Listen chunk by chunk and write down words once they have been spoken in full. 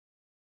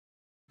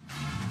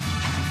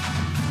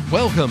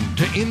Welcome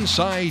to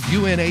Inside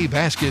UNA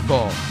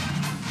Basketball.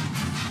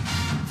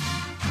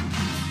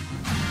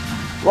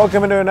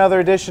 Welcome into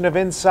another edition of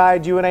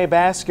Inside UNA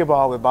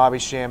Basketball with Bobby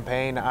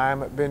Champagne.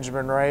 I'm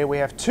Benjamin Ray. We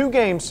have two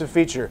games to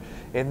feature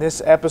in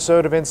this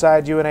episode of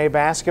Inside UNA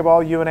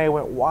Basketball. UNA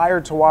went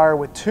wire to wire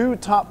with two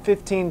top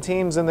 15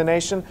 teams in the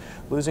nation,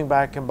 losing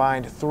by a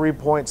combined 3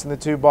 points in the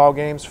two ball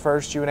games.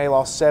 First, UNA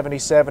lost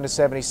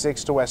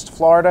 77-76 to West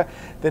Florida,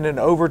 then an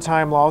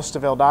overtime loss to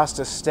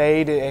Valdosta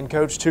State. And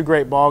Coach, two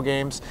great ball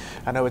games.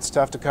 I know it's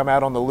tough to come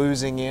out on the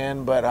losing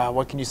end, but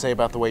what can you say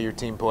about the way your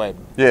team played?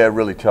 Yeah,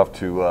 really tough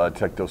to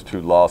take those two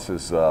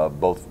losses.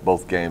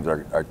 Both games,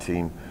 our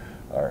team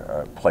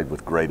played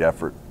with great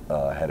effort,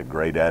 had a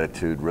great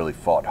attitude, really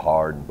fought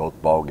hard in both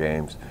ball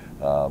games.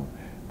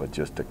 But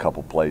just a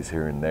couple plays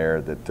here and there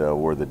that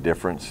were the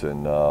difference.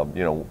 And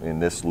you know, in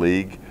this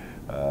league,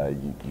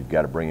 you've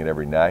got to bring it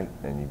every night,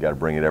 and you've got to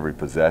bring it every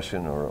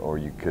possession, or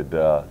you could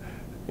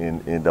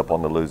end up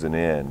on the losing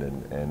end.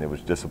 And it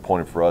was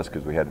disappointing for us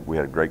because we had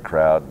a great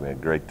crowd, we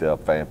had great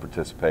fan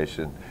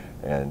participation,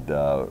 and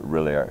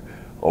really our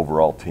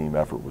overall team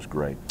effort was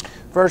great.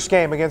 First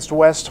game against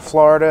West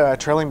Florida,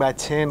 trailing by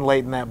 10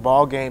 late in that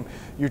ball game.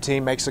 Your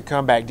team makes a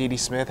comeback. D.D.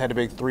 Smith had a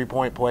big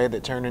three-point play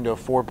that turned into a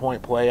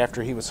four-point play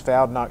after he was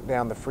fouled, knocked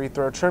down the free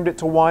throw, trimmed it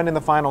to 1 in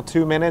the final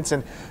 2 minutes,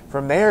 and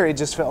from there it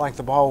just felt like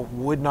the ball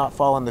would not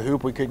fall in the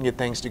hoop. We couldn't get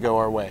things to go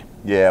our way.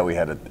 Yeah, we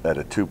had a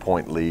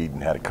 2-point lead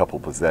and had a couple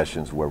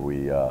possessions where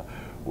we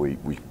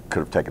could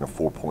have taken a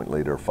 4-point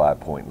lead or a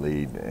 5-point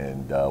lead,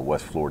 and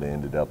West Florida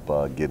ended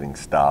up getting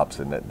stops,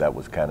 and that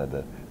was kind of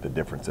the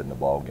difference in the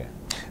ball game.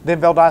 Then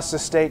Valdosta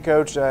State,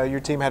 Coach, your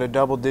team had a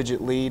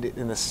double-digit lead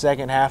in the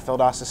second half.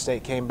 Valdosta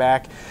State came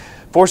back,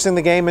 forcing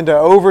the game into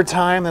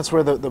overtime. That's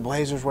where the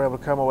Blazers were able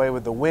to come away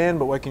with the win.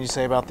 But what can you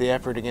say about the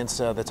effort against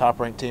the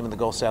top-ranked team in the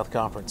Gulf South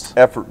Conference?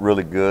 Effort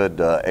really good.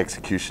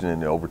 Execution in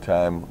the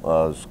overtime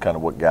was kind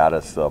of what got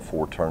us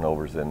 4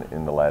 turnovers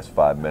in the last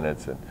 5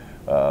 minutes.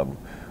 And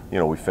you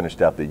know, we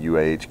finished out the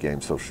UAH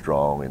game so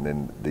strong, and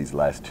then these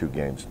last 2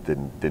 games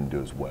didn't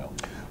do as well.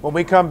 When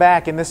we come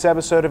back in this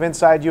episode of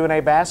Inside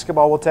UNA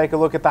Basketball, we'll take a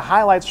look at the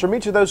highlights from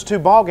each of those 2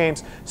 ball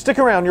games. Stick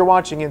around, you're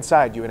watching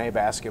Inside UNA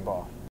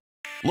Basketball.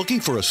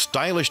 Looking for a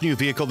stylish new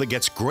vehicle that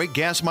gets great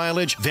gas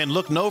mileage? Then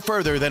look no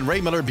further than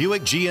Ray Miller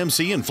Buick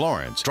GMC in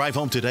Florence. Drive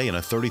home today in a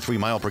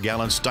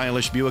 33-mile-per-gallon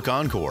stylish Buick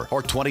Encore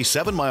or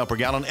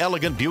 27-mile-per-gallon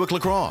elegant Buick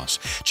LaCrosse.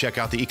 Check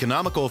out the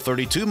economical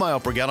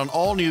 32-mile-per-gallon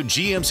all-new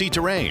GMC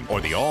Terrain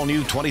or the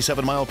all-new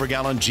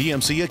 27-mile-per-gallon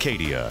GMC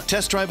Acadia.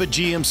 Test drive a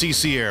GMC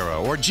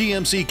Sierra or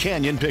GMC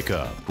Canyon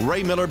pickup.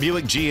 Ray Miller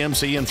Buick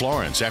GMC in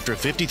Florence. After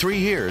 53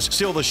 years,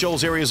 still the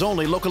Shoals area's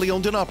only locally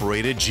owned and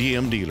operated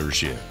GM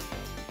dealership.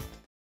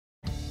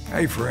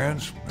 Hey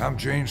friends, I'm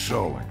Gene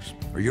Solings.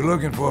 Are you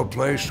looking for a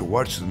place to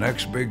watch the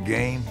next big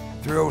game?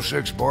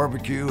 306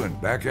 Barbecue and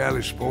Back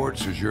Alley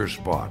Sports is your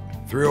spot.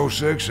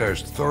 306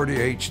 has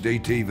 30 HD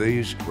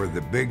TVs where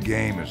the big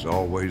game is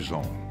always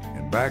on.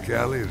 And Back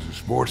Alley is a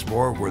sports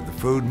bar where the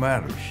food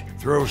matters.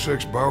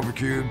 306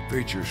 Barbecue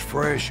features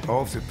fresh,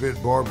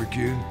 off-the-pit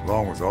barbecue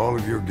along with all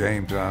of your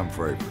game time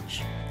favorites.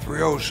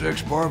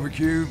 306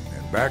 Barbecue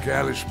and Back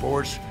Alley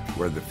Sports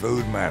where the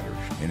food matters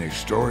in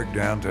historic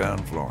downtown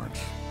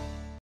Florence.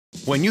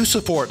 When you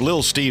support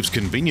Lil Steve's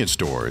convenience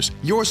stores,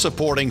 you're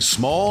supporting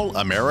small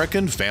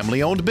American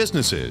family-owned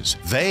businesses.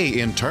 They,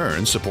 in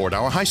turn, support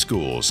our high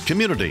schools,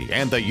 community,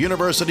 and the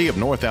University of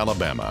North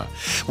Alabama.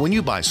 When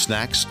you buy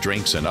snacks,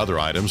 drinks, and other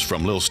items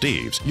from Lil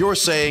Steve's, you're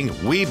saying,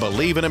 we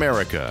believe in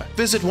America.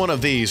 Visit one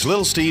of these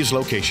Lil Steve's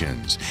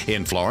locations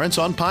in Florence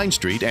on Pine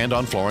Street and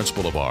on Florence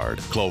Boulevard,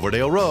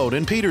 Cloverdale Road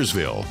in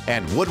Petersville,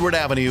 and Woodward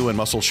Avenue in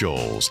Muscle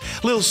Shoals.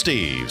 Lil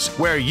Steve's,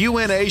 where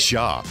UNA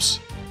shops.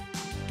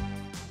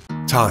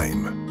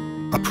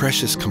 Time, a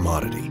precious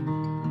commodity.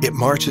 It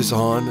marches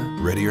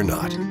on, ready or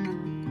not.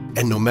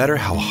 And no matter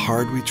how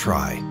hard we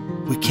try,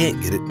 we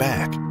can't get it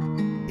back.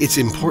 It's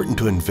important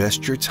to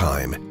invest your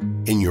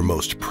time in your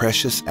most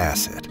precious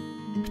asset,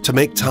 to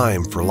make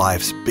time for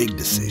life's big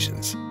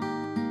decisions.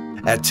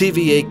 At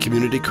TVA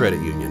Community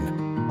Credit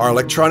Union, our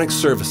electronic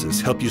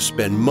services help you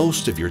spend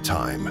most of your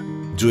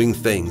time doing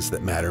things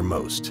that matter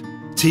most.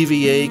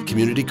 TVA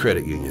Community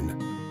Credit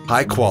Union,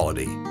 high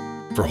quality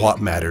for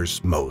what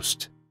matters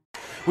most.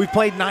 We've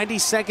played 90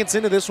 seconds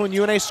into this one.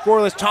 UNA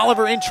scoreless.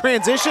 Tolliver in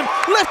transition.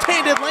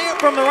 Left-handed layup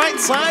from the right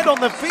side on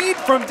the feed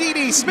from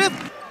D.D. Smith.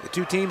 The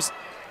two teams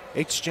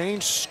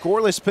exchange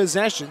scoreless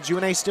possessions.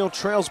 UNA still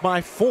trails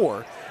by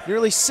 4.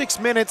 Nearly 6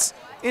 minutes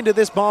into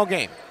this ball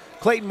game.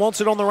 Clayton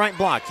wants it on the right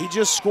block. He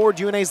just scored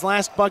UNA's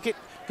last bucket.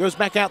 Goes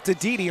back out to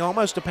D.D.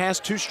 Almost a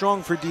pass too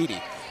strong for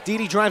D.D.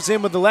 D.D. drives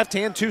in with the left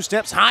hand. 2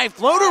 steps. High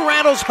floater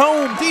rattles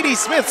home. D.D.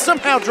 Smith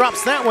somehow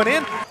drops that one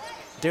in.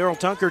 Daryl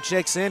Tunker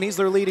checks in. He's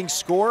their leading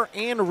scorer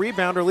and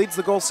rebounder, leads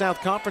the Gulf South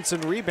Conference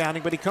in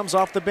rebounding, but he comes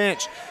off the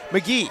bench.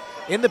 McGee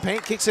in the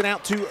paint, kicks it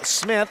out to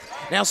Smith.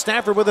 Now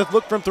Stafford with a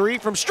look from 3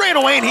 from straight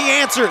away, and he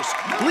answers.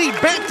 Lead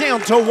back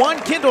down to 1.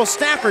 Kendall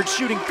Stafford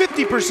shooting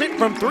 50%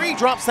 from 3,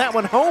 drops that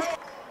one home.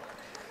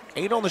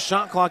 8 on the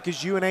shot clock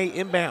as UNA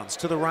inbounds.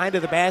 To the right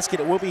of the basket,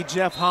 it will be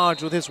Jeff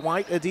Hodge with his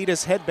white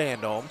Adidas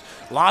headband on.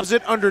 Lobs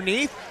it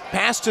underneath.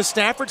 Pass to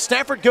Stafford.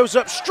 Stafford goes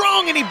up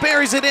strong, and he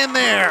buries it in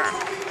there.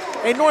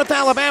 And North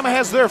Alabama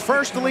has their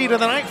first lead of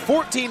the night,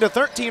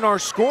 14-13 our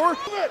score.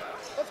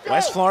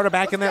 West Florida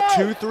back in that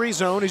 2-3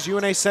 zone as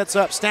UNA sets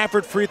up.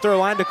 Stafford free throw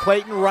line to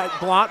Clayton, right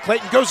block.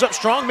 Clayton goes up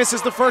strong,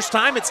 misses the first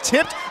time. It's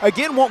tipped,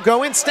 again won't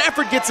go in.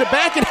 Stafford gets it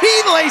back, and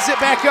he lays it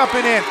back up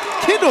and in.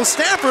 Kendall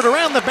Stafford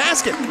around the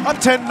basket, up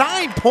to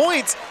 9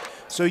 points.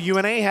 So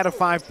UNA had a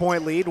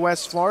 5-point lead.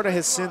 West Florida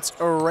has since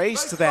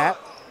erased that.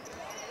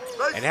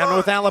 And now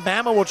North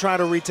Alabama will try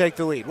to retake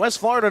the lead. West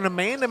Florida in a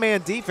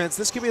man-to-man defense.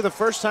 This could be the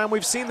first time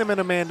we've seen them in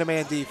a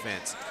man-to-man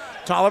defense.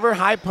 Tolliver,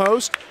 high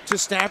post to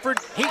Stafford.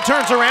 He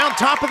turns around,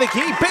 top of the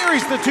key,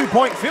 buries the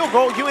 2-point field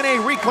goal.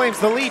 UNA reclaims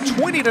the lead,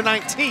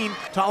 20-19.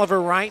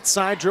 Tolliver right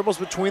side, dribbles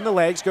between the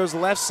legs, goes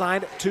left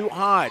side to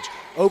Hodge.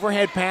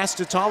 Overhead pass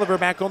to Tolliver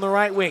back on the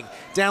right wing.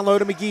 Down low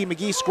to McGee.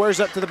 McGee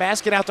squares up to the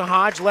basket, out to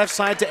Hodge. Left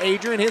side to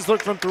Adrian. His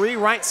look from 3,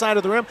 right side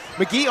of the rim.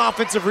 McGee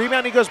offensive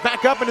rebound. He goes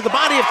back up into the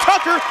body of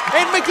Tucker,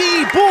 and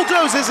McGee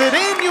bulldozes it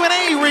in.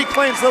 UNA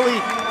reclaims the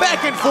lead.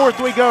 Back and forth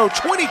we go,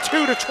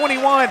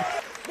 22-21.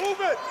 Move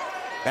it.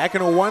 Back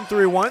in a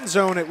 1-3-1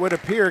 zone, it would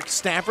appear.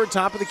 Stafford,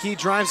 top of the key,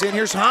 drives in.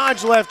 Here's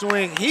Hodge, left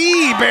wing.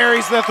 He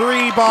buries the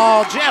 3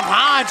 ball. Jeff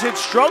Hodge had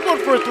struggled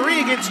for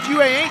 3 against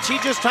UAH. He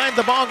just tied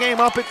the ball game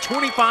up at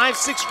 25,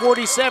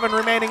 6:47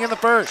 remaining in the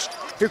first.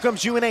 Here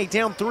comes UNA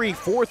down 3,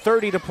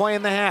 4:30 to play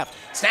in the half.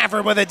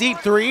 Stafford with a deep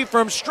 3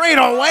 from straight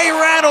away,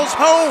 rattles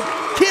home.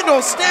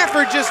 Kendall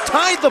Stafford just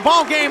tied the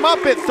ball game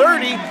up at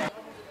 30.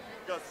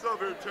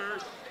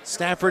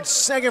 Stafford's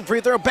second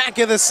free throw, back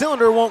of the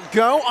cylinder, won't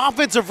go.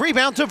 Offensive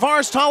rebound,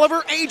 Tavares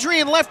Tolliver.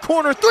 Adrian left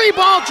corner,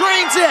 3-ball,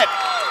 drains it.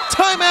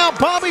 Timeout,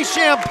 Bobby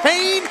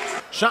Champagne.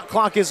 Shot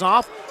clock is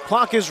off.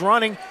 Clock is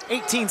running.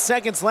 18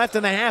 seconds left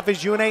in the half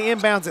as UNA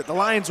inbounds it. The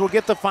Lions will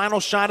get the final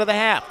shot of the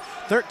half.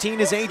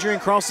 13 as Adrian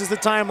crosses the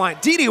timeline.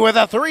 Didi with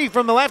a 3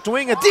 from the left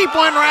wing. A deep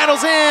one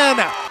rattles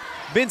in.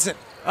 Benson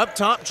up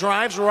top,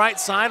 drives right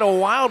side, a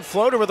wild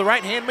floater with the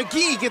right hand.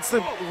 McGee gets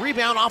the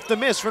rebound off the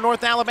miss for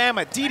North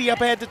Alabama. Didi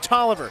up ahead to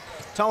Tolliver.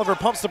 Tolliver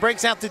pumps the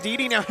brakes out to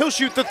Didi. Now he'll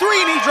shoot the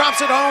 3, and he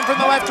drops it home from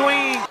the left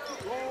wing.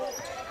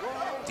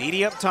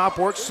 Didi up top,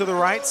 works to the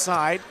right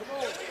side.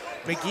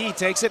 McGee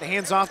takes it,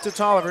 hands off to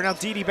Tolliver. Now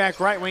Didi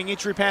back right wing,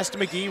 entry pass to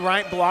McGee,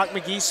 right block.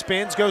 McGee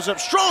spins, goes up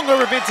strong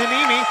over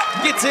Bentonimi,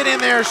 gets it in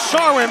there,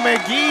 Sharwin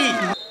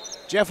McGee.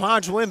 Jeff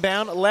Hodge will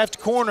inbound, left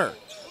corner.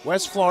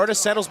 West Florida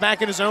settles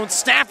back in his own.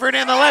 Stafford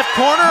in the left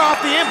corner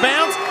off the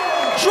inbounds.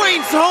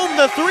 Drains home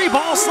the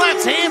 3-ball,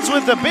 slaps hands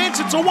with the bench.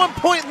 It's a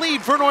 1-point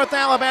lead for North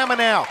Alabama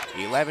now.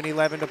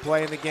 11-11 to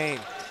play in the game.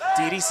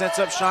 Didi sets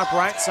up shop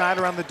right side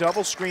around the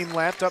double screen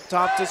left, up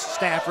top to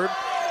Stafford.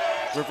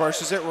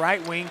 Reverses it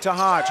right wing to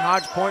Hodge.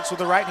 Hodge points with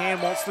the right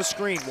hand, wants the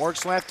screen.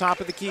 Works left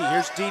top of the key.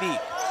 Here's Didi.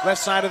 Left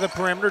side of the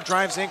perimeter,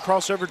 drives in,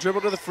 crossover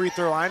dribble to the free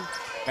throw line.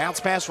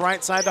 Bounce pass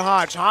right side to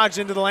Hodge. Hodge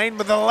into the lane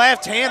with the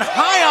left hand,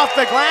 high off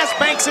the glass,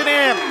 banks it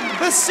in.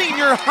 The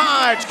senior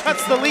Hodge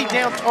cuts the lead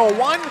down to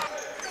 1.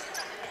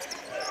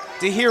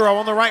 DeHero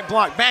on the right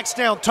block, backs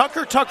down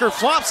Tucker. Tucker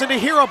flops, and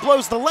DeHero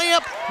blows the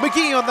layup.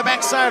 McGee on the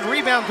backside,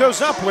 rebound,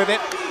 goes up with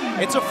it.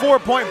 It's a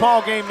 4-point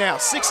ball game now,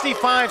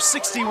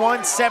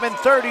 65-61,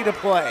 7:30 to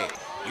play.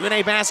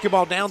 UNA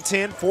basketball down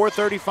 10,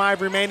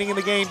 4:35 remaining in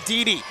the game.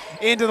 Didi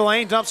into the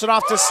lane, dumps it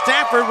off to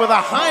Stafford with a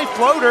high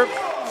floater.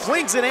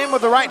 Flings it in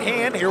with the right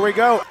hand. Here we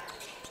go.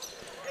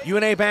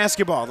 UNA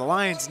basketball. The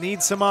Lions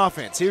need some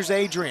offense. Here's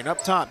Adrian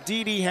up top.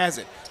 Didi has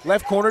it.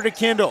 Left corner to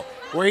Kendall,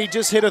 where he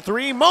just hit a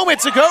 3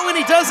 moments ago, and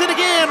he does it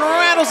again.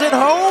 Rattles it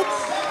home.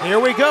 Here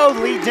we go.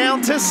 Lead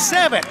down to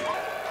 7.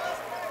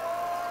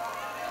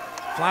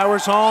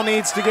 Flowers Hall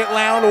needs to get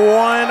loud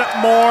one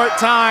more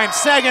time.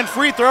 Second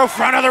free throw,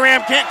 front of the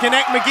rim, can't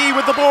connect. McGee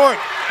with the board.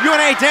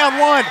 UNA down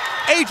 1.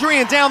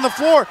 Adrian down the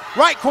floor,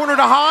 right corner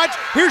to Hodge.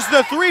 Here's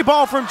the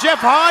 3-ball from Jeff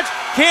Hodge.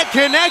 Can't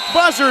connect,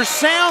 buzzer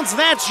sounds,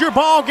 that's your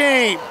ball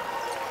game.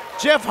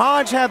 Jeff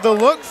Hodge had the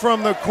look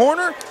from the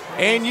corner,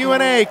 and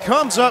UNA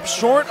comes up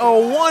short, a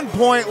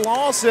 1-point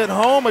loss at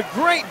home. A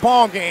great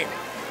ball game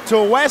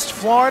to West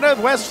Florida.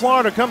 West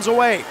Florida comes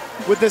away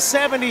with the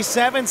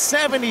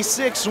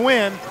 77-76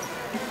 win.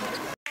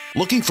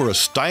 Looking for a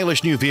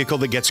stylish new vehicle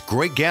that gets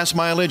great gas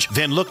mileage?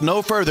 Then look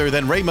no further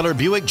than Ray Miller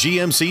Buick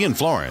GMC in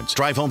Florence.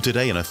 Drive home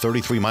today in a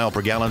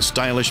 33-mile-per-gallon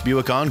stylish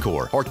Buick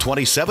Encore or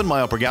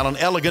 27-mile-per-gallon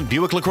elegant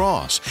Buick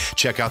LaCrosse.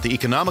 Check out the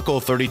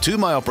economical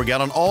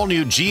 32-mile-per-gallon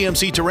all-new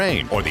GMC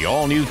Terrain or the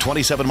all-new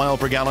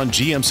 27-mile-per-gallon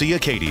GMC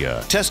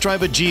Acadia. Test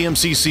drive a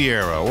GMC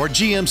Sierra or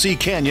GMC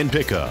Canyon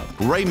pickup.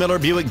 Ray Miller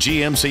Buick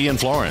GMC in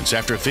Florence.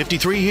 After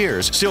 53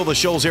 years, still the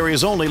Shoals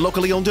area's only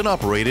locally owned and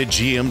operated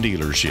GM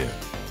dealership.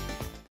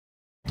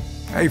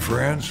 Hey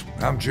friends,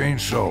 I'm Gene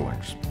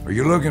Solings. Are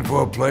you looking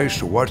for a place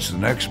to watch the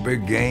next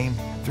big game?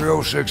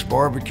 306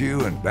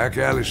 Barbecue and Back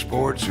Alley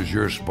Sports is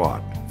your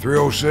spot.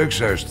 306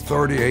 has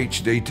 30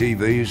 HD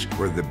TVs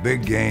where the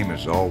big game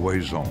is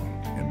always on.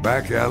 And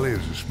Back Alley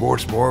is a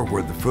sports bar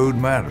where the food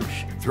matters.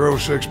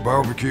 306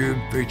 Barbecue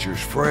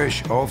features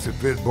fresh,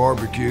 off-the-pit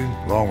barbecue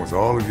along with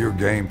all of your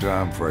game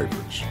time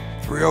favorites.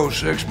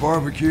 306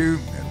 Barbecue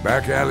and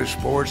Back Alley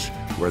Sports,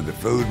 where the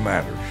food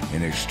matters, in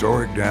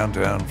historic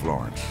downtown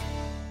Florence.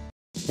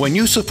 When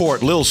you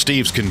support Little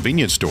Steve's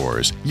convenience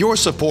stores, you're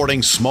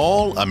supporting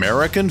small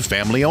American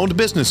family-owned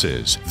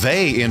businesses.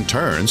 They, in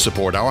turn,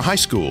 support our high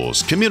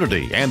schools,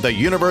 community, and the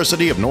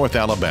University of North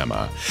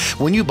Alabama.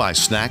 When you buy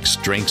snacks,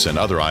 drinks, and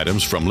other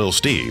items from Little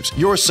Steve's,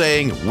 you're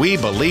saying, we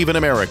believe in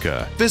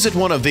America. Visit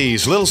one of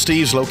these Little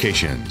Steve's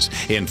locations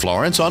in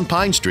Florence on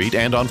Pine Street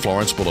and on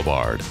Florence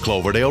Boulevard,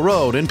 Cloverdale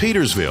Road in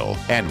Petersville,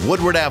 and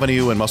Woodward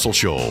Avenue in Muscle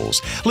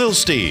Shoals. Little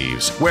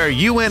Steve's, where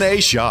UNA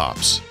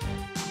shops.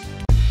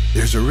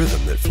 There's a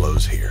rhythm that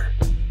flows here,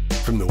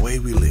 from the way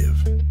we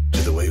live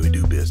to the way we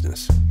do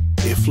business.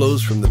 It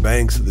flows from the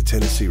banks of the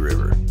Tennessee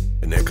River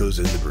and echoes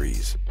in the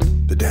breeze,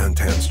 the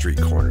downtown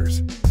street corners,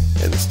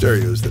 and the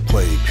stereos that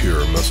play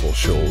pure Muscle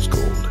Shoals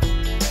gold.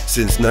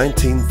 Since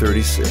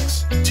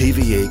 1936,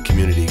 TVA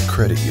Community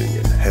Credit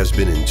Union has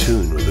been in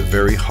tune with the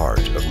very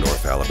heart of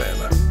North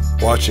Alabama,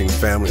 watching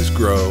families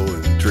grow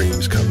and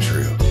dreams come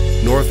true.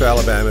 North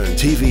Alabama and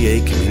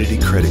TVA Community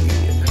Credit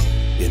Union,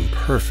 in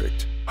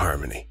perfect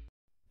harmony.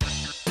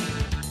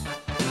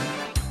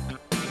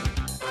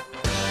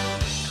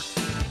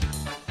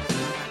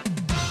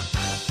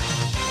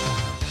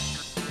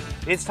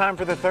 It's time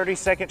for the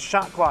 30-second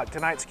shot clock.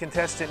 Tonight's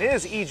contestant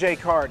is EJ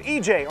Card.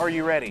 EJ, are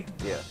you ready?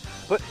 Yeah.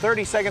 Put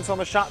 30 seconds on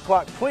the shot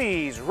clock,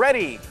 please.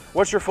 Ready.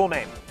 What's your full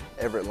name?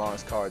 Everett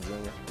Lawrence Card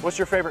Jr. What's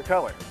your favorite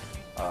color?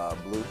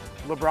 Blue.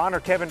 LeBron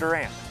or Kevin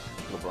Durant?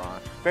 LeBron.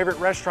 Favorite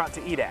restaurant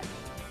to eat at?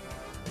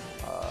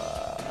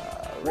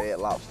 Red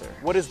Lobster.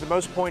 What is the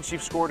most points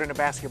you've scored in a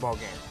basketball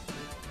game?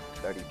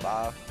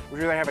 35.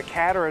 Would you rather have a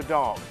cat or a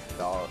dog?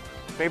 Dog.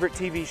 Favorite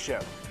TV show?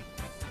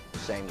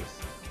 Shameless.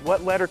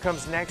 What letter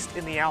comes next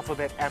in the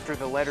alphabet after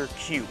the letter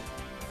Q?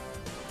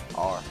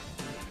 R.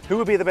 Who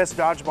would be the best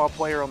dodgeball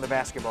player on the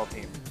basketball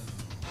team?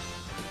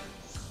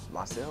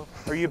 Myself.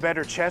 Are you a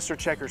better chess or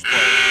checkers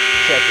player?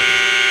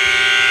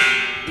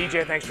 Checkers.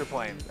 EJ, thanks for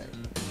playing.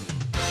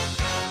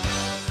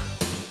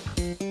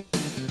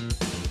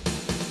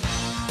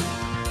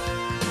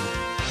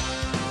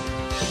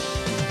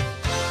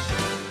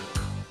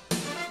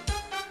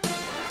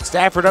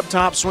 Stafford up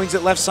top, swings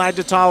it left side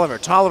to Tolliver.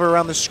 Tolliver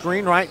around the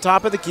screen, right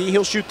top of the key.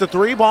 He'll shoot the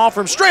three ball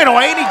from straight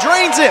away, and he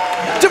drains it.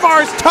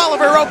 Tavares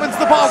Tolliver opens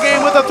the ball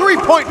game with a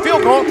three-point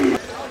field goal.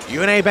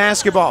 UNA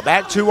basketball,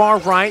 back to our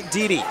right,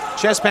 Dede.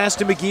 Chest pass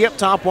to McGee up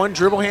top, one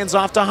dribble, hands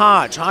off to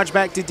Hodge. Hodge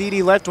back to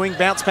Dede, left wing,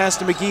 bounce pass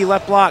to McGee,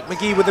 left block.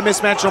 McGee with the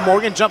mismatch on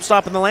Morgan, jump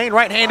stop in the lane,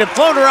 right-handed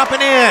floater up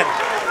and in.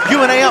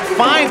 UNA up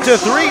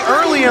 5-3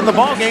 early in the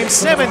ball game,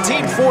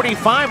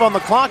 17:45 on the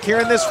clock here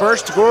in this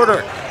first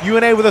quarter.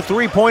 UNA with a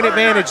three-point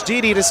advantage.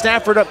 Dede to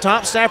Stafford up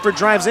top. Stafford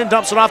drives in,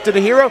 dumps it off to the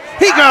hero.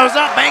 He goes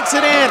up, banks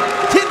it in.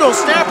 Kendall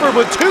Stafford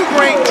with two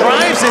great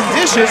drives and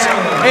dishes,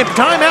 and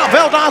timeout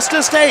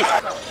Valdosta State.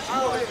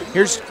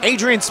 Here's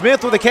Adrian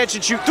Smith with a catch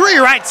and shoot three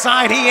right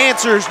side. He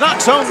answers,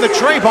 knocks home the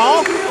tray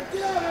ball.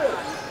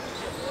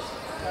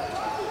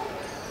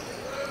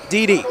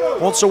 Dede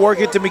wants to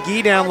work it to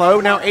McGee down low.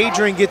 Now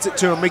Adrian gets it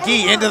to him.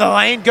 McGee into the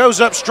lane, goes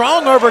up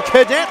strong over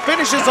Cadet,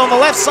 finishes on the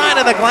left side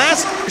of the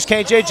glass. Here's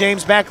KJ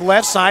James back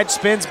left side,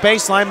 spins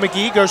baseline.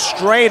 McGee goes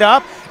straight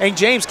up, and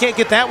James can't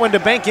get that one to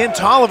bank in.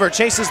 Tolliver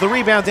chases the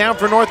rebound down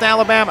for North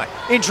Alabama.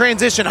 In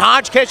transition,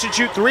 Hodge catch and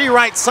shoot three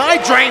right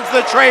side, drains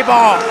the tray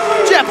ball.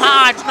 Jeff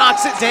Hodge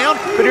knocks it down,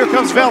 but here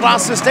comes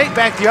Valdosta State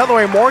back the other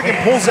way.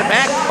 Morgan pulls it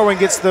back.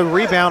 Morgan gets the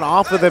rebound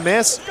off of the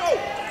miss.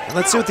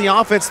 Let's see what the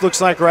offense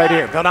looks like right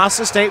here.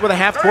 Valdosta State with a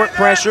half-court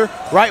pressure.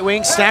 Right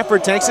wing,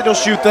 Stafford takes it. He'll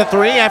shoot the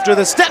three after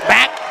the step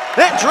back.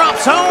 That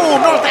drops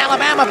home. North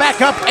Alabama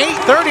back up 8,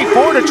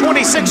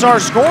 34-26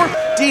 our score.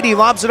 Dede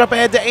lobs it up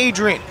ahead to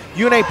Adrian.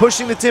 UNA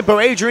pushing the tempo.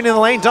 Adrian in the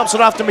lane, dumps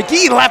it off to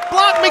McGee. Left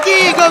block,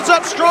 McGee goes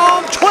up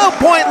strong.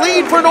 12-point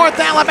lead for North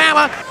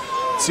Alabama.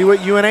 See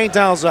what UNA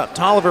dials up.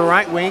 Tolliver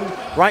right wing,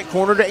 right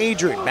corner to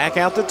Adrian. Back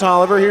out to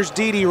Tolliver. Here's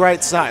Dede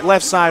right side,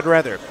 left side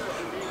rather.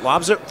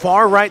 Lobs it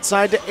far right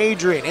side to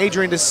Adrian.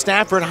 Adrian to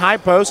Stafford, high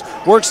post.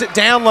 Works it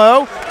down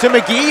low to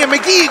McGee, and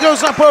McGee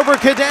goes up over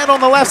Cadet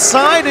on the left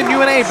side, and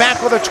UNA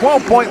back with a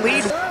 12-point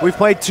lead. We've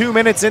played 2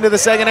 minutes into the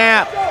second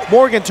half.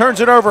 Morgan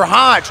turns it over.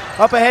 Hodge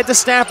up ahead to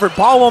Stafford.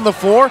 Ball on the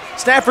floor.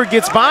 Stafford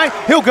gets by.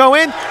 He'll go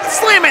in.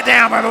 Slam it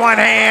down with one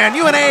hand.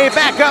 UNA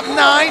back up 9.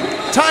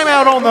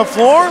 Timeout on the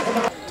floor.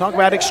 Talk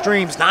about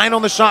extremes. 9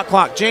 on the shot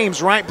clock.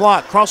 James, right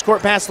block.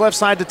 Cross-court pass left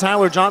side to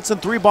Tyler Johnson.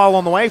 3 ball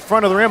on the way.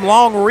 Front of the rim.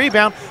 Long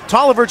rebound.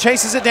 Tolliver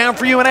chases it down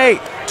for UNA.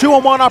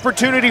 2-on-1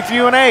 opportunity for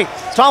UNA.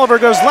 Tolliver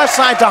goes left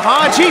side to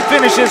Hodge. He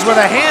finishes with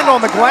a hand on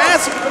the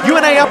glass.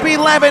 UNA up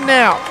 11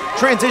 now.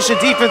 Transition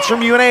defense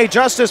from UNA.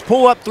 Justice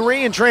pull up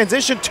 3 in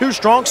transition. 2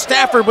 strong.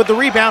 Stafford with the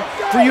rebound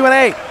for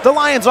UNA. The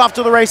Lions off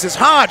to the races.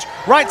 Hodge,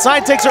 right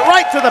side, takes it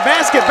right to the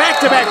basket.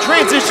 Back-to-back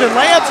transition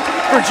layups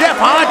for Jeff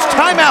Hodge.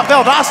 Timeout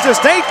Valdosta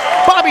State.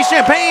 Bobby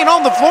Champagne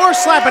on the floor,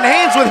 slapping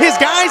hands with his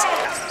guys.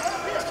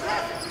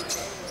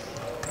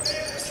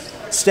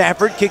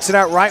 Stafford kicks it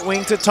out right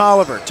wing to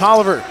Tolliver.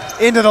 Tolliver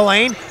into the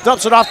lane,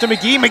 dumps it off to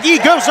McGee.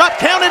 McGee goes up,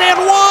 counted and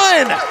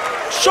one!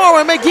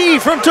 Sharon McGee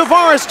from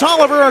Tavares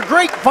Tolliver, a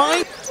great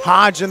fight.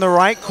 Hodge in the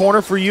right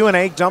corner for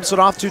UNA, dumps it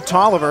off to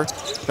Tolliver.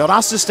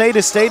 Valdosta State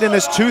has stayed in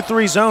this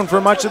 2-3 zone for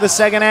much of the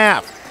second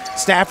half.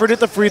 Stafford at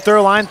the free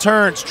throw line,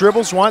 turns,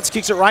 dribbles once,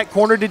 kicks it right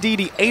corner to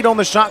Dede. 8 on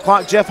the shot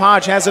clock, Jeff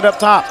Hodge has it up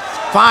top.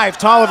 5,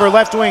 Tolliver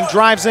left wing,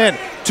 drives in.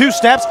 2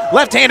 steps,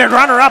 left-handed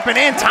runner up and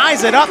in,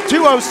 ties it up,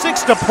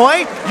 2:06 to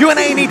play.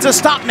 UNA needs a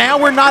stop now,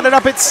 we're knotted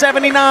up at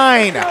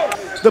 79.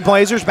 The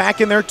Blazers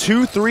back in their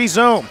 2-3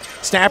 zone.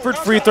 Stafford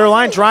free throw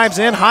line, drives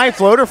in, high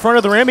floater, front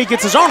of the rim, he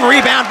gets his own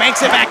rebound,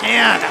 banks it back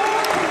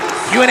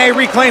in. UNA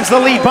reclaims the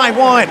lead by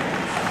 1.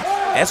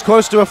 That's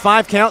close to a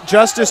 5 count.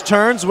 Justice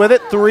turns with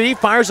it, 3,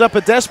 fires up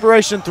a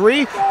desperation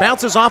 3,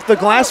 bounces off the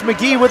glass.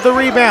 McGee with the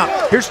rebound.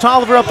 Here's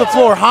Tolliver up the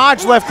floor.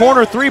 Hodge left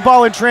corner, 3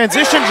 ball in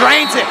transition,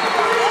 drains it.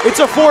 It's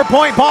a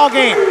 4-point ball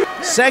game.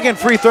 Second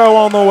free throw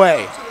on the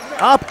way.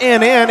 Up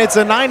and in. It's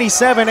a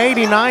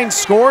 97-89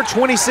 score,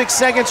 26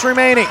 seconds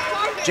remaining.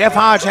 Jeff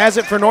Hodge has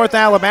it for North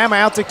Alabama,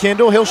 out to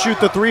Kendall. He'll shoot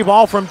the 3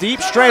 ball from deep,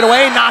 straight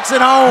away, knocks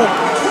it home.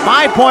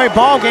 5-point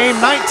ball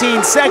game,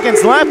 19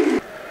 seconds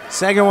left.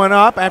 Second one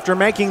up after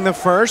making the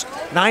first.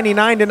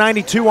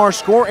 99-92 our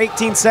score,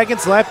 18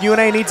 seconds left.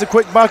 UNA needs a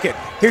quick bucket.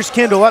 Here's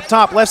Kendall up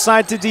top, left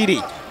side to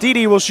Dede.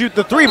 Dede will shoot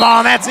the 3 ball,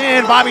 and that's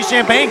in. Bobby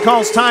Champagne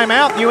calls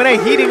timeout.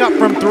 UNA heating up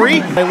from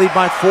 3. They lead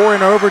by 4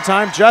 in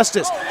overtime.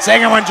 Justice,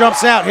 second one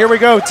jumps out. Here we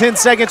go, 10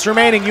 seconds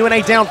remaining.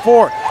 UNA down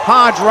 4.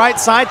 Hodge right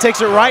side, takes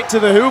it right to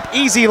the hoop.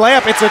 Easy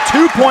layup. It's a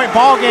 2-point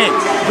ball game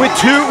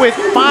with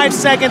 5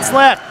 seconds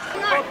left.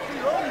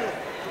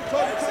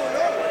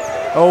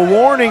 A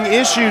warning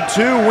issued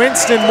to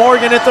Winston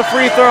Morgan at the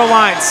free throw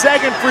line.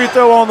 Second free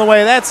throw on the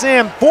way. That's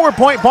in.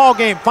 4-point ball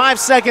game. 5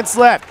 seconds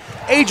left.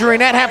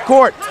 Adrian at half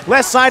court.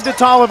 Left side to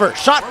Tolliver.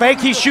 Shot fake.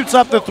 He shoots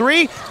up the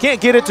 3.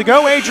 Can't get it to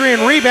go.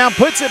 Adrian rebound.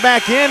 Puts it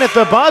back in at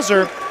the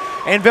buzzer.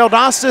 And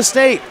Valdosta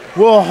State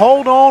will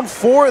hold on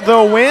for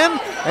the win.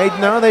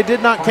 No, they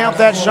did not count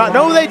that shot.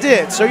 No, they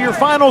did. So your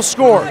final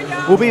score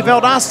will be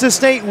Valdosta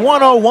State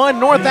 101,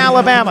 North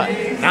Alabama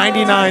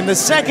 99. The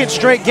second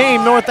straight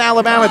game North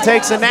Alabama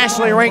takes a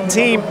nationally ranked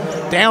team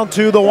down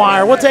to the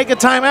wire. We'll take a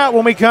timeout.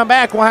 When we come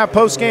back, we'll have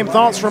post-game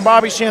thoughts from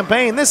Bobby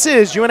Champagne. This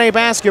is UNA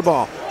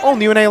Basketball on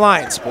the UNA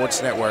Lions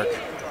Sports Network.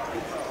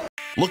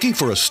 Looking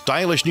for a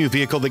stylish new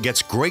vehicle that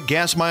gets great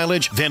gas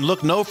mileage? Then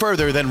look no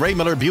further than Ray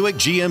Miller Buick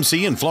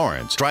GMC in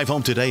Florence. Drive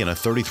home today in a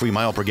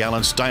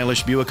 33-mile-per-gallon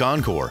stylish Buick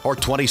Encore or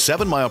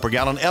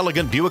 27-mile-per-gallon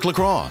elegant Buick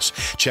LaCrosse.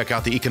 Check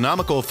out the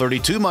economical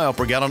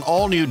 32-mile-per-gallon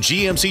all-new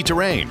GMC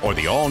Terrain or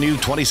the all-new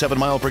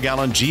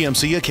 27-mile-per-gallon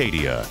GMC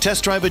Acadia.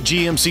 Test drive a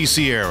GMC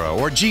Sierra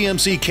or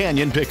GMC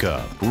Canyon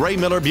pickup. Ray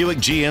Miller Buick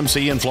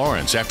GMC in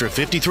Florence. After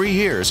 53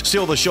 years,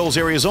 still the Shoals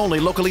area's only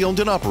locally owned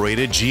and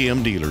operated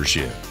GM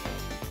dealership.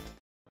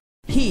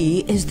 He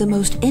is the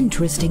most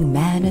interesting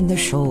man in the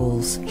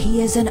Shoals.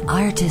 He is an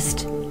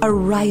artist, a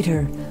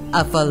writer,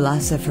 a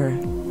philosopher,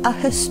 a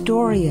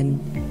historian,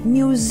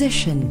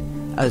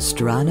 musician,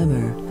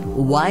 astronomer,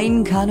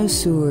 wine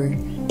connoisseur,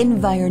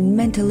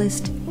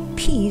 environmentalist,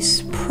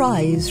 Peace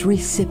Prize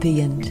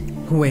recipient.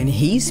 When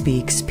he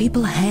speaks,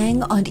 people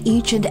hang on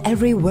each and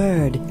every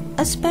word,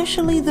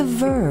 especially the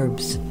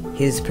verbs.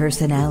 His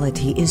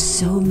personality is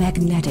so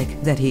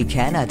magnetic that he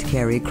cannot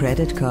carry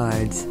credit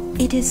cards.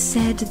 It is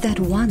said that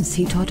once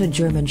he taught a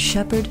German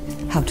shepherd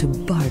how to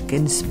bark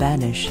in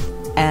Spanish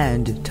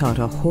and taught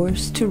a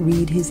horse to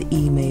read his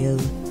email.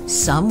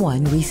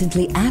 Someone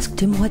recently asked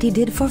him what he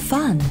did for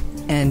fun,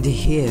 and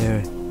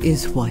here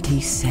is what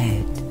he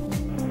said.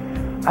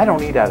 I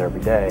don't eat out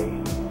every day,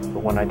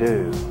 but when I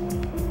do,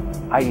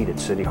 I eat at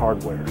City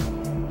Hardware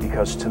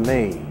because to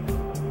me,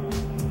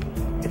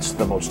 it's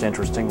the most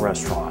interesting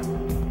restaurant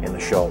in the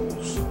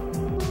Shoals.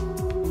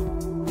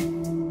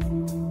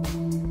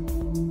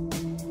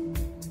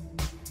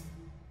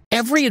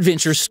 Every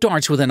adventure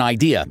starts with an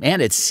idea,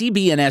 and at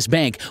CB&S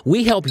Bank,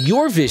 we help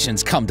your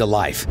visions come to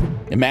life.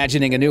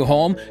 Imagining a new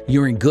home?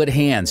 You're in good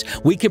hands.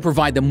 We can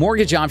provide the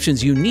mortgage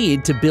options you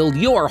need to build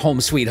your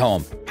home sweet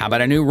home. How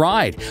about a new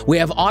ride? We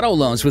have auto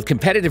loans with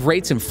competitive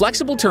rates and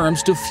flexible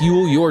terms to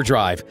fuel your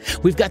drive.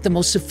 We've got the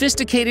most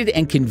sophisticated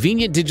and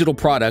convenient digital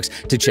products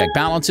to check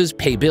balances,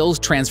 pay bills,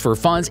 transfer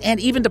funds, and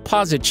even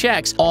deposit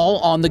checks all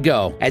on the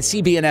go. At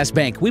CB&S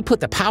Bank, we put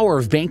the power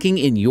of banking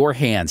in your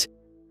hands.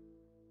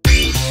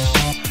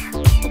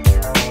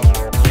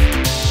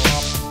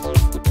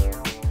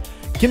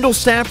 Kendall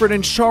Stafford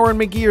and Sharon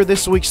McGee are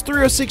this week's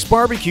 306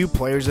 Barbecue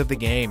Players of the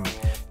Game.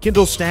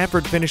 Kendall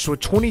Stafford finished with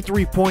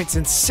 23 points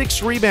and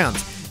 6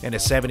 rebounds in a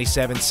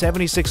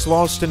 77-76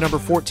 loss to number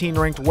 14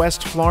 ranked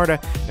West Florida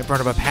in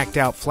front of a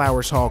packed-out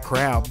Flowers Hall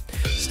crowd.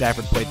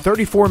 Stafford played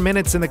 34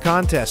 minutes in the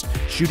contest,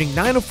 shooting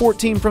 9 of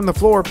 14 from the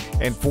floor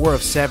and 4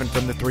 of 7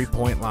 from the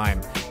three-point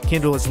line.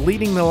 Kendall is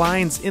leading the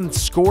Lions in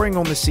scoring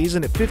on the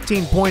season at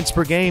 15 points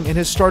per game and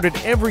has started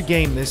every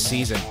game this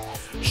season.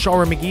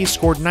 Sharon McGee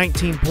scored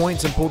 19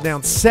 points and pulled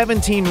down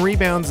 17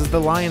 rebounds as the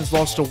Lions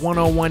lost a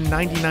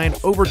 101-99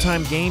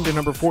 overtime game to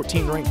number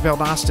 14 ranked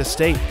Valdosta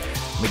State.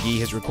 McGee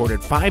has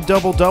recorded 5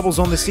 double-doubles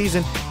on the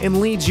season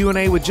and leads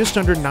UNA with just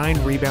under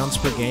 9 rebounds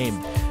per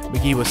game.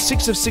 McGee was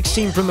 6 of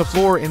 16 from the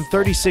floor in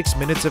 36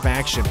 minutes of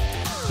action.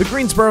 The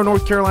Greensboro,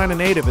 North Carolina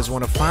native is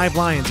one of 5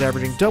 Lions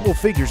averaging double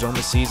figures on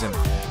the season.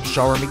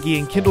 Shara McGee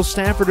and Kendall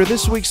Stafford are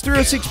this week's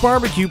 306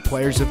 Barbecue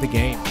Players of the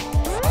Game.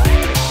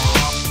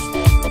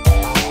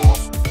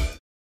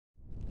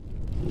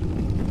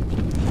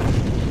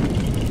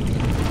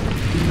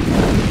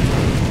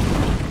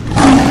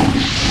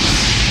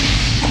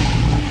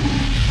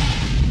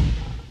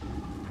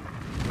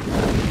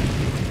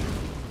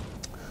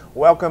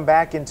 Welcome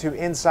back into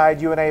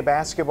Inside UNA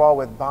Basketball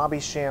with Bobby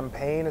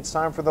Champagne. It's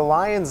time for the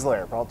Lions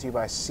Lair, brought to you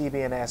by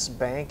CB&S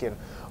Bank. And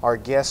our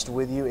guest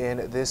with you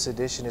in this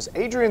edition is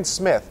Adrian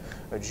Smith,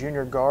 a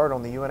junior guard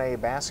on the UNA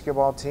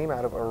basketball team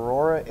out of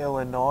Aurora,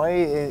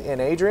 Illinois. And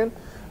Adrian,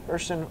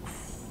 first and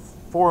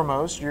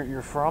foremost,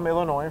 you're from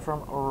Illinois,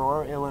 from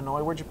Aurora,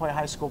 Illinois. Where'd you play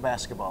high school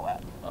basketball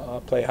at? I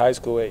played high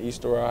school at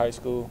East Aurora High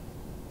School.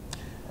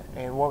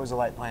 And what was it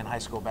like playing high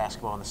school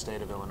basketball in the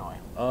state of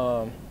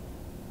Illinois?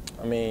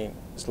 I mean,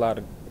 it's a lot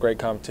of great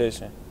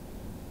competition.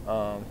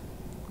 I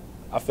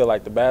feel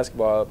like the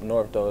basketball up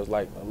north, though, is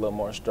like a little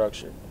more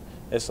structured.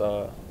 It's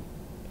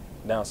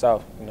down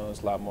south, you know,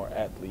 it's a lot more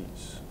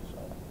athletes.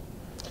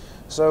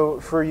 So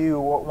for you,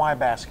 why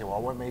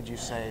basketball? What made you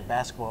say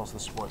basketball is the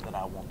sport that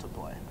I want to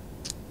play?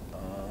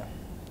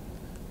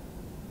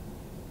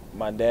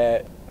 My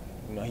dad,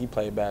 you know, he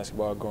played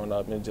basketball growing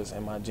up, and it's just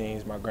in my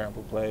genes. My grandpa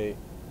played,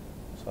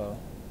 so.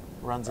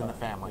 Runs in the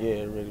family.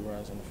 Yeah, it really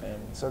runs in the family.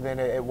 So then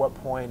at what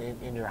point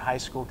in your high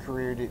school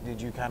career did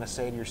you kind of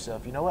say to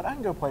yourself, you know what, I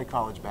can go play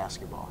college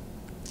basketball?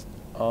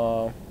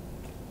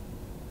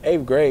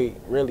 8th grade,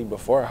 really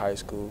before high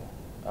school,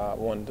 I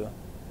wanted to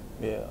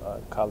be a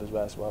college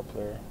basketball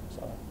player.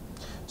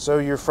 So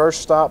your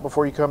first stop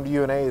before you come to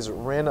UNA is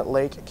Wren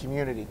Lake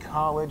Community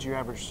College. You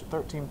averaged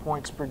 13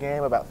 points per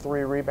game, about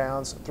 3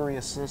 rebounds, 3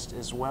 assists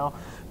as well.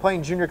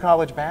 Playing junior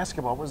college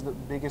basketball, what was the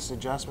biggest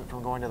adjustment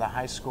from going to the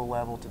high school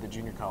level to the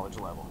junior college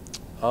level?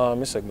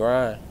 It's a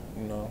grind,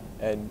 you know.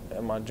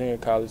 At my junior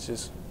college, you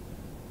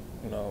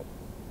know,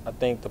 I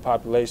think the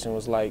population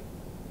was like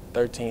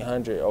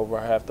 1,300. Over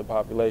half the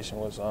population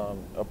was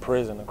a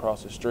prison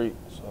across the street.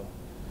 So,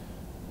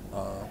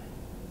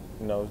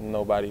 you know, there's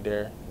nobody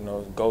there. You know,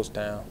 it's a ghost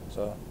town.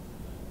 So,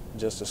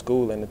 just a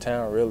school in the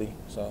town, really.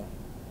 So,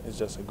 it's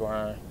just a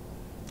grind.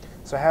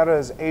 So how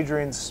does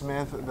Adrian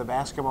Smith, the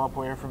basketball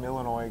player from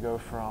Illinois, go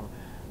from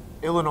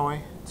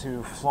Illinois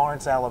to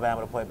Florence,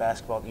 Alabama to play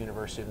basketball at the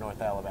University of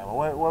North Alabama?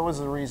 What was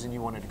the reason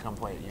you wanted to come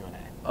play at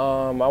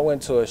UNA? I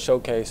went to a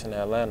showcase in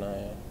Atlanta,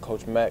 and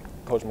Coach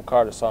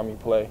McCarter saw me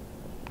play.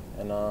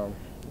 And,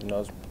 you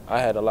know,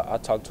 I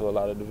talked to a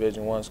lot of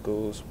Division I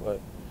schools,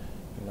 but,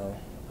 you know,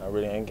 I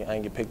really ain't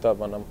get picked up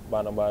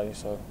by nobody.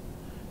 So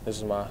this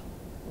is my,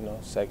 you know,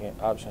 second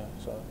option.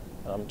 So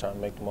I'm trying to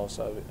make the most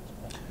of it.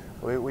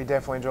 We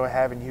definitely enjoy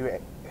having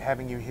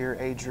you here,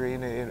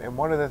 Adrian. And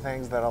one of the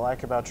things that I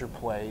like about your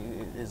play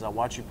is I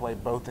watch you play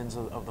both ends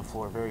of the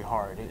floor very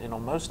hard. And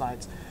on most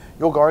nights,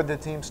 you'll guard the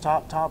team's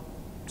top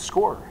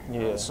scorer.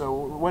 Yeah. So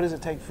what does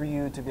it take for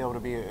you to be able to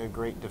be a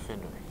great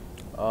defender?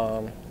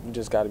 You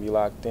just got to be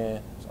locked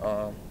in.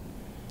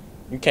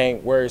 You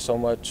can't worry so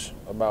much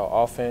about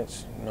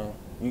offense. You know,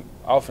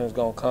 offense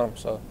gonna come.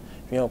 So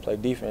if you don't play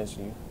defense,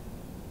 you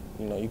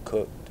know you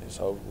cooked. It's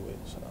over with.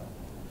 So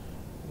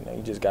you know,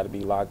 you just got to be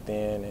locked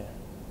in and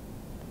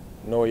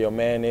know where your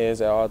man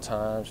is at all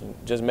times, and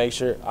just make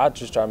sure. I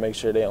just try to make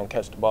sure they don't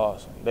catch the ball.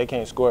 So they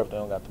can't score if they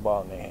don't got the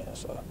ball in their hands.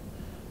 So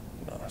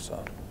you know,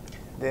 so.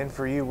 Then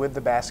for you, with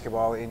the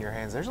basketball in your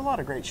hands, there's a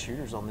lot of great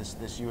shooters on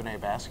this UNA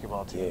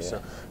basketball team. Yeah. So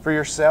for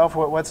yourself,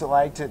 what's it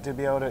like to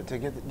be able to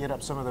get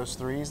up some of those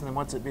threes? And then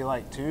what's it be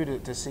like, too,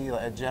 to see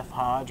a Jeff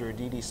Hodge or a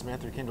D.D.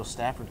 Smith or Kendall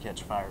Stafford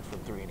catch fire from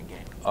 3 in a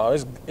game? Oh,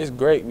 it's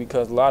great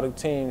because a lot of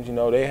teams, you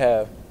know, they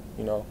have,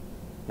 you know,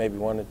 maybe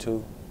 1 or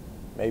 2,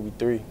 maybe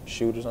 3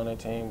 shooters on their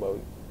team, but,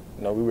 you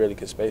know, we really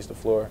could space the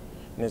floor.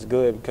 And it's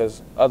good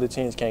because other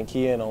teams can't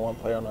key in on one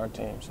player on our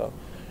team. So,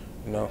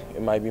 you know,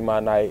 it might be my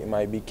night, it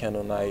might be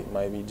Kendall night, it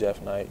might be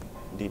Jeff night,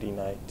 D.D.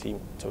 night,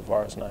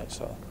 Tavares night,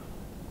 so,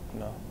 you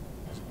know.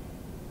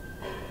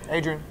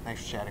 Adrian,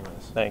 thanks for chatting with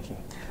us. Thank you.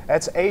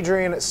 That's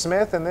Adrian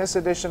Smith, and this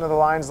edition of the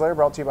Lions Lair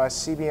brought to you by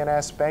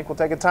CB&S Bank. We'll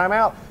take a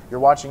timeout.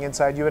 You're watching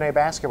Inside UNA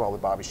Basketball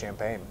with Bobby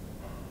Champagne.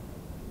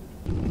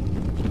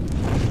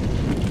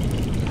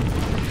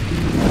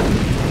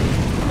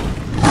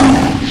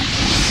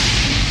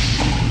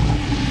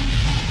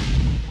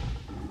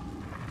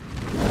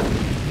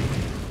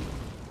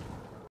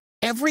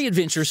 Every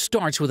adventure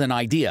starts with an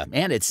idea,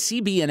 and at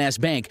CB&S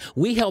Bank,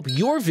 we help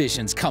your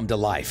visions come to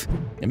life.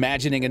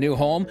 Imagining a new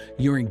home?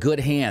 You're in good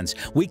hands.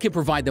 We can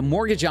provide the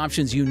mortgage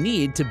options you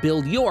need to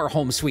build your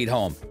home sweet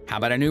home. How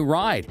about a new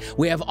ride?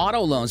 We have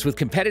auto loans with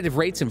competitive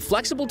rates and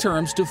flexible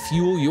terms to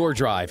fuel your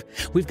drive.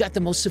 We've got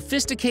the most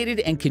sophisticated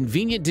and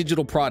convenient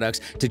digital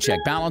products to check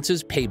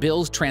balances, pay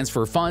bills,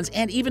 transfer funds,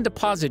 and even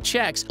deposit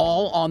checks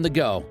all on the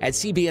go. At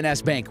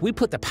CB&S Bank, we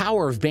put the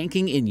power of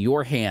banking in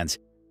your hands.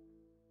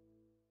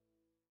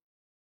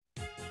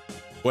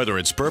 Whether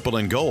it's purple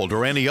and gold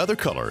or any other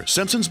color,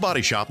 Simpson's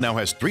Body Shop now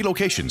has 3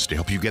 locations to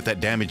help you get that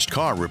damaged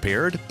car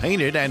repaired,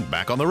 painted, and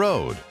back on the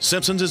road.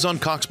 Simpson's is on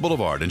Cox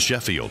Boulevard in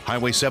Sheffield,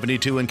 Highway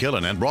 72 in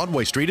Killen, and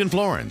Broadway Street in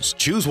Florence.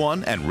 Choose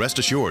one and rest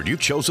assured you've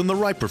chosen the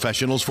right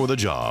professionals for the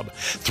job.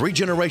 3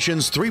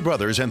 generations, 3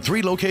 brothers, and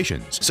 3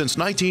 locations. Since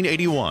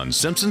 1981,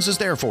 Simpson's is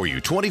there for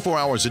you 24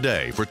 hours a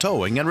day for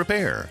towing and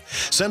repair.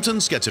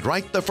 Simpson's gets it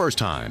right the first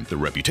time. The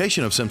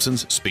reputation of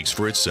Simpson's speaks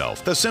for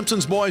itself. The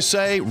Simpsons boys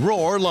say,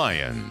 "Roar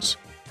Lions."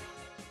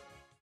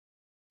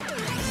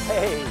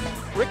 Hey,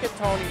 Rick and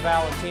Tony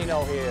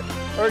Valentino here,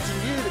 urging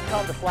you to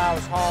come to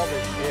Flowers Hall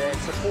this year and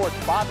support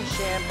Bobby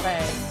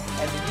Champagne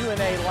and the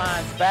UNA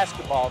Lions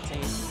basketball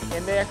team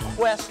in their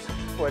quest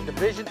for a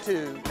Division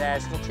II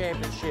national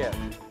championship.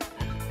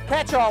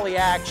 Catch all the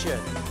action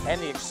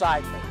and the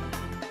excitement.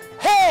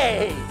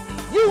 Hey,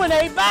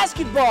 UNA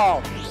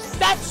basketball!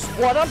 That's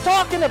what I'm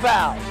talking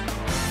about!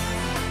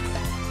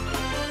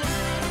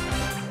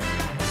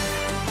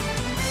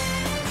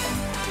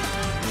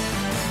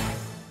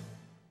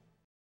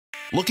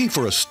 Looking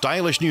for a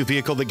stylish new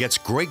vehicle that gets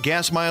great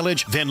gas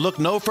mileage? Then look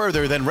no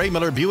further than Ray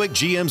Miller Buick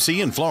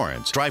GMC in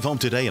Florence. Drive home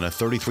today in a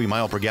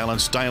 33-mile-per-gallon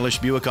stylish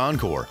Buick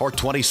Encore or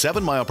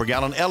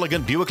 27-mile-per-gallon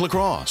elegant Buick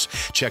LaCrosse.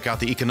 Check out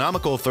the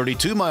economical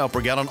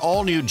 32-mile-per-gallon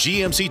all-new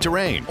GMC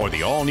Terrain or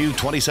the all-new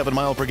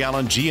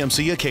 27-mile-per-gallon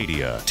GMC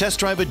Acadia. Test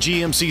drive a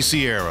GMC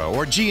Sierra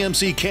or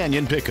GMC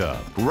Canyon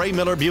pickup. Ray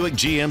Miller Buick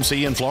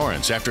GMC in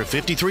Florence. After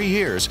 53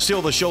 years,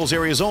 still the Shoals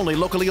area's only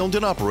locally owned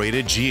and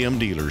operated GM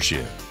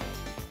dealership.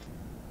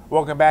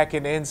 Welcome back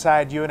into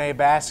Inside UNA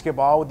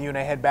Basketball with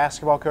UNA head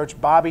basketball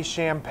coach Bobby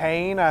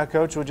Champagne.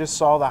 Coach, we just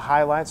saw the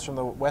highlights from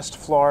the West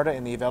Florida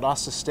and the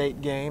Valdosta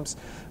State games.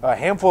 A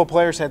handful of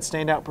players had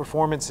standout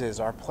performances.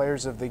 Our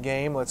players of the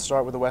game, let's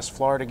start with the West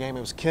Florida game. It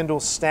was Kendall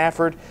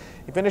Stafford.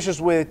 He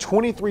finishes with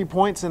 23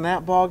 points in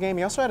that ball game.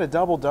 He also had a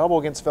double-double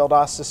against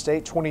Valdosta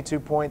State, 22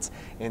 points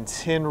and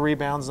 10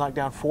 rebounds, knocked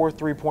down 4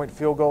 3-point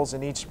field goals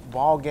in each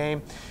ball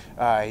game.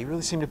 He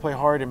really seemed to play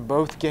hard in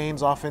both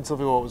games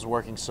offensively, what was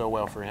working so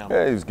well for him.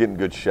 Yeah, he was getting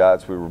good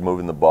shots. We were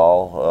moving the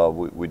ball.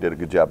 We did a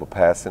good job of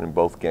passing in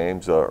both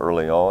games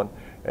early on,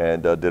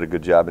 and did a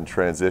good job in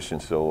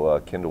transition.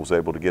 So Kendall was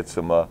able to get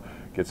some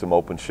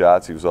open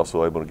shots. He was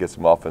also able to get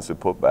some offensive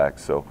putbacks.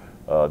 So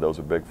those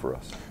are big for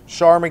us.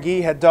 Shar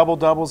McGee had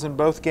double-doubles in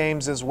both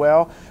games as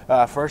well.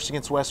 First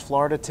against West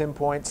Florida, 10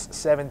 points,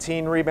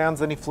 17 rebounds.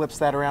 Then he flips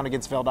that around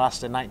against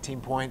Valdosta, 19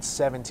 points,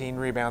 17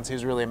 rebounds. He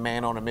was really a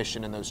man on a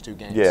mission in those 2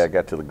 games. Yeah,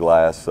 got to the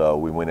glass.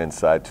 We went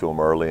inside to him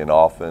early and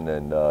often,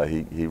 and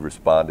he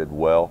responded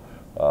well.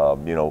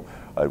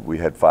 We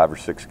had 5 or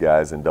 6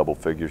 guys in double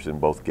figures in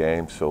both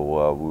games,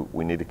 so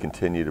we need to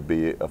continue to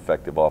be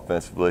effective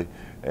offensively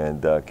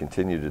and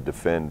continue to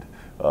defend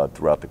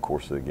throughout the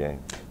course of the game.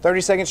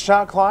 30-second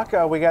shot clock.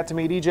 We got to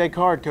meet EJ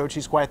Card, Coach.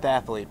 He's quite the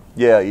athlete.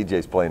 Yeah,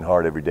 EJ's playing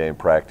hard every day in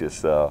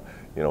practice.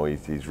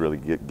 He's really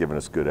giving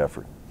us good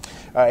effort.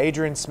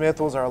 Adrian Smith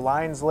was our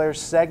Lions Lair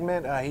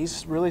segment.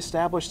 He's really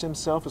established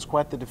himself as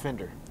quite the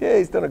defender. Yeah,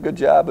 he's done a good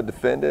job of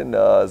defending.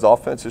 His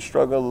offense is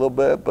struggling a little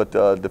bit, but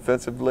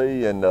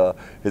defensively and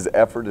his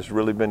effort has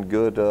really been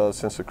good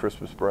since the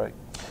Christmas break.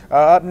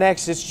 Up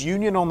next, it's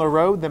Union on the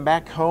road, then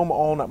back home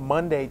on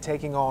Monday,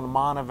 taking on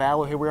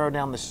Montevallo. Here we are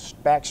down the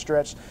back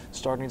stretch,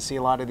 starting to see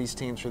a lot of these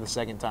teams for the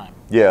second time.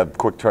 Yeah,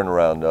 quick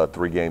turnaround.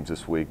 3 games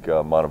this week.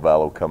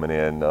 Montevallo coming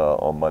in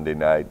on Monday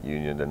night,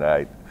 Union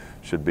tonight.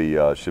 Should be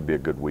a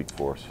good week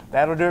for us.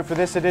 That'll do it for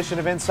this edition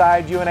of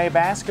Inside UNA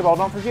Basketball.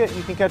 Don't forget,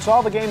 you can catch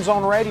all the games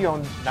on radio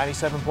on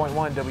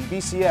 97.1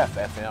 WBCF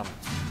FM.